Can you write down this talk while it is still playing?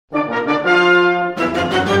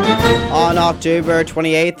On October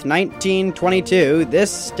 28th, 1922,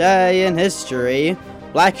 this day in history,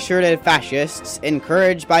 black-shirted fascists,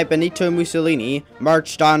 encouraged by Benito Mussolini,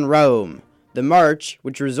 marched on Rome. The march,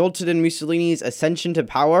 which resulted in Mussolini's ascension to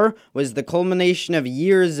power, was the culmination of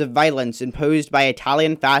years of violence imposed by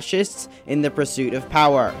Italian fascists in the pursuit of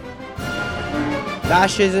power.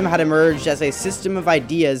 Fascism had emerged as a system of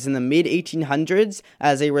ideas in the mid-1800s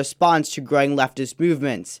as a response to growing leftist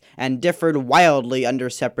movements, and differed wildly under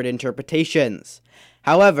separate interpretations.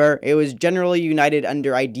 However, it was generally united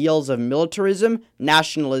under ideals of militarism,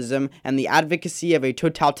 nationalism, and the advocacy of a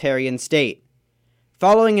totalitarian state.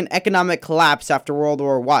 Following an economic collapse after World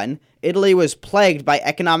War I, Italy was plagued by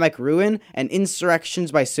economic ruin and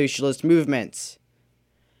insurrections by socialist movements.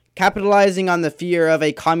 Capitalizing on the fear of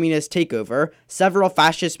a communist takeover, several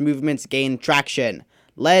fascist movements gained traction.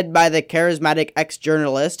 Led by the charismatic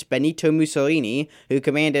ex-journalist Benito Mussolini, who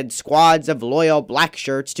commanded squads of loyal black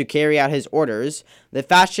shirts to carry out his orders, the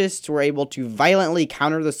fascists were able to violently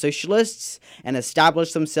counter the socialists and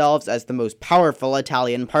establish themselves as the most powerful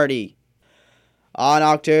Italian party. On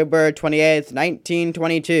October 28th,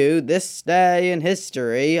 1922, this day in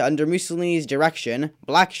history, under Mussolini's direction,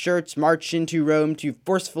 black shirts marched into Rome to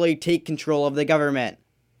forcefully take control of the government.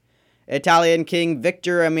 Italian King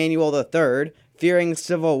Victor Emmanuel III, fearing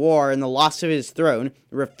civil war and the loss of his throne,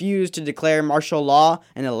 refused to declare martial law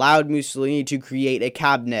and allowed Mussolini to create a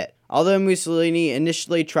cabinet. Although Mussolini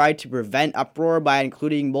initially tried to prevent uproar by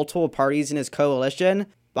including multiple parties in his coalition,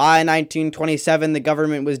 by 1927 the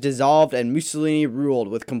government was dissolved and Mussolini ruled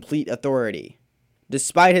with complete authority.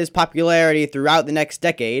 Despite his popularity throughout the next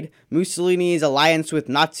decade, Mussolini's alliance with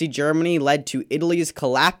Nazi Germany led to Italy's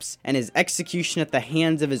collapse and his execution at the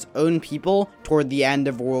hands of his own people toward the end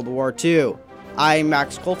of World War II. I'm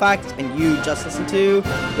Max Colfax, and you just listened to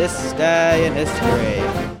This Day in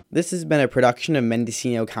History. This has been a production of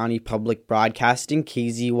Mendocino County Public Broadcasting,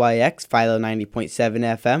 KZYX, Philo 90.7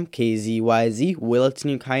 FM, KZYZ, Willits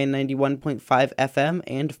and Ukiah 91.5 FM,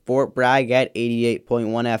 and Fort Bragg at 88.1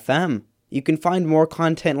 FM. You can find more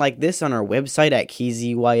content like this on our website at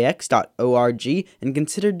kzyx.org, and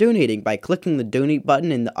consider donating by clicking the donate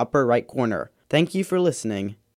button in the upper right corner. Thank you for listening.